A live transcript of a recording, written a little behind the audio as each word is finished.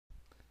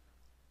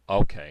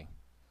Okay,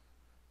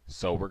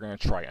 so we're gonna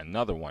try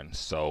another one.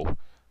 So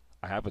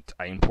I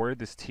imported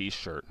this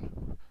t-shirt.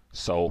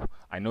 So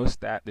I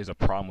noticed that there's a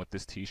problem with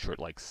this t-shirt.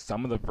 Like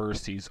some of the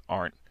vertices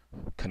aren't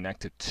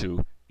connected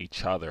to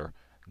each other.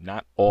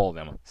 Not all of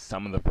them.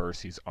 Some of the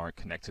vertices aren't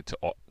connected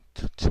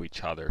to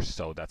each other.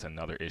 So that's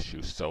another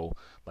issue. So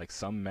like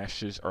some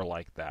meshes are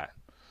like that.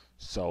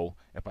 So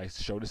if I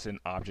show this in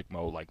object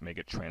mode, like make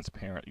it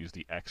transparent, use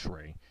the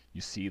X-ray, you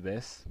see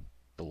this,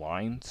 the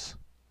lines.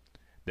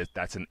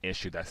 That's an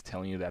issue. That's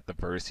telling you that the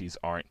vertices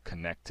aren't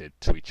connected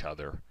to each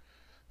other.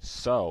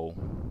 So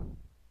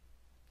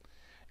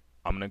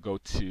I'm going to go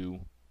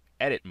to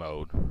edit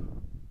mode.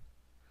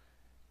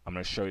 I'm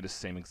going to show you the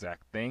same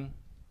exact thing.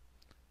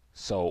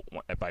 So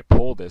if I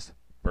pull this,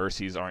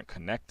 vertices aren't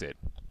connected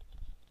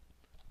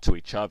to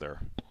each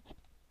other.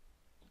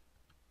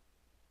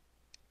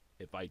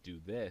 If I do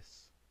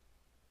this,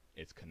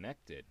 it's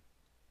connected.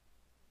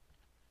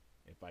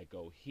 If I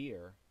go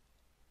here,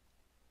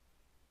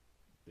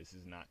 this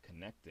is not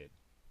connected.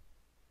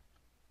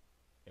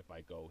 If I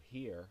go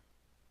here,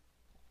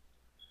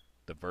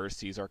 the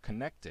vertices are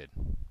connected.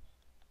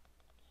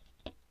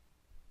 If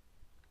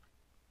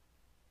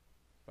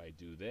I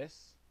do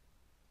this,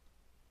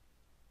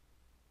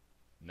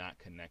 not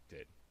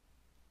connected.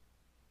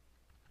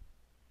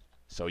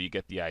 So you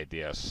get the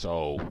idea.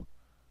 So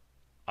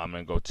I'm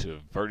going to go to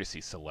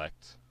vertices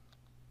select.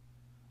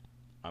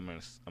 I'm going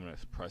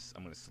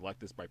to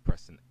select this by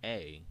pressing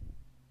A,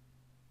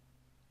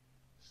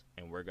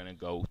 and we're going to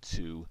go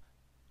to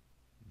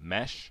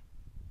mesh,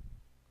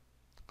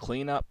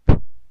 cleanup,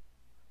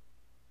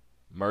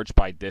 merge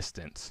by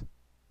distance.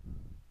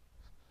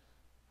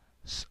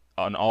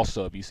 And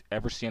also, if you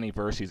ever see any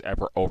vertices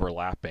ever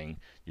overlapping,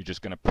 you're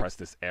just going to press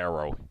this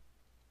arrow.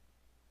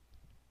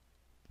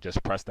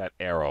 Just press that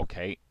arrow,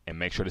 okay? And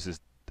make sure this is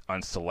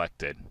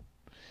unselected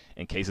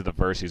in case of the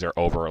vertices are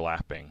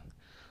overlapping.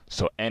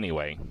 So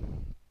anyway,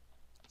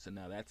 so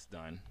now that's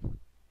done.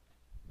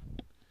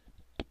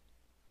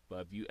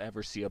 But if you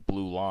ever see a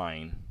blue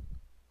line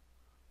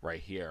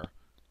right here,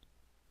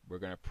 we're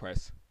going to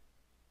press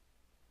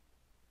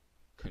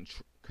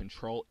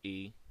Control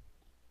E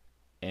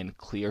and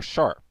clear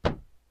sharp,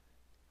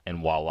 and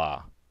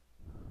voila.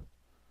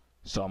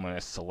 So I'm going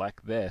to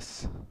select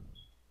this.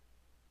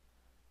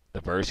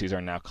 The vertices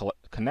are now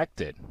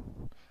connected.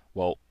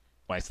 Well,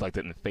 when I select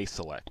it in face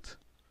select,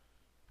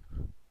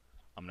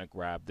 I'm going to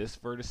grab this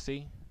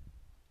vertice.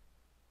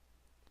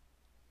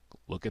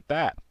 Look at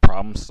that.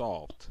 Problem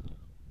solved.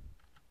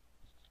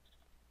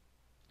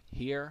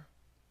 Here,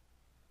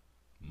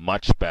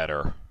 much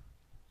better.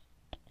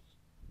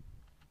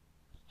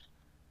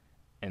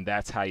 And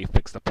that's how you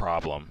fix the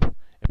problem.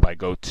 If I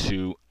go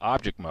to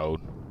object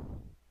mode,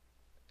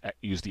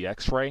 use the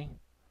X-ray,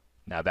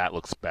 now that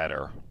looks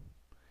better.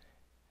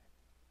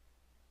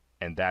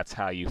 And that's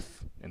how you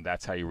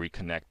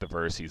reconnect the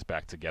vertices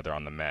back together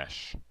on the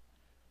mesh.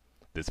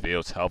 This video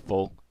is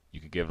helpful. You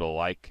can give it a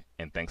like,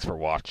 and thanks for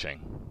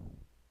watching.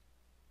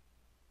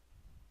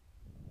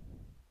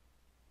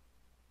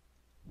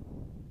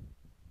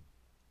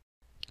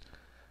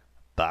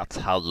 That's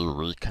how you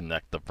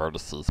reconnect the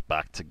vertices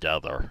back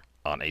together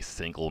on a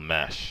single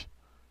mesh,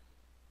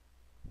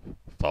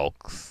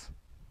 folks.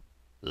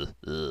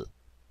 And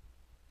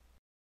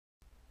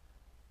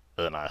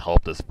I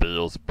hope this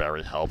video is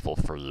very helpful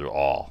for you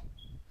all.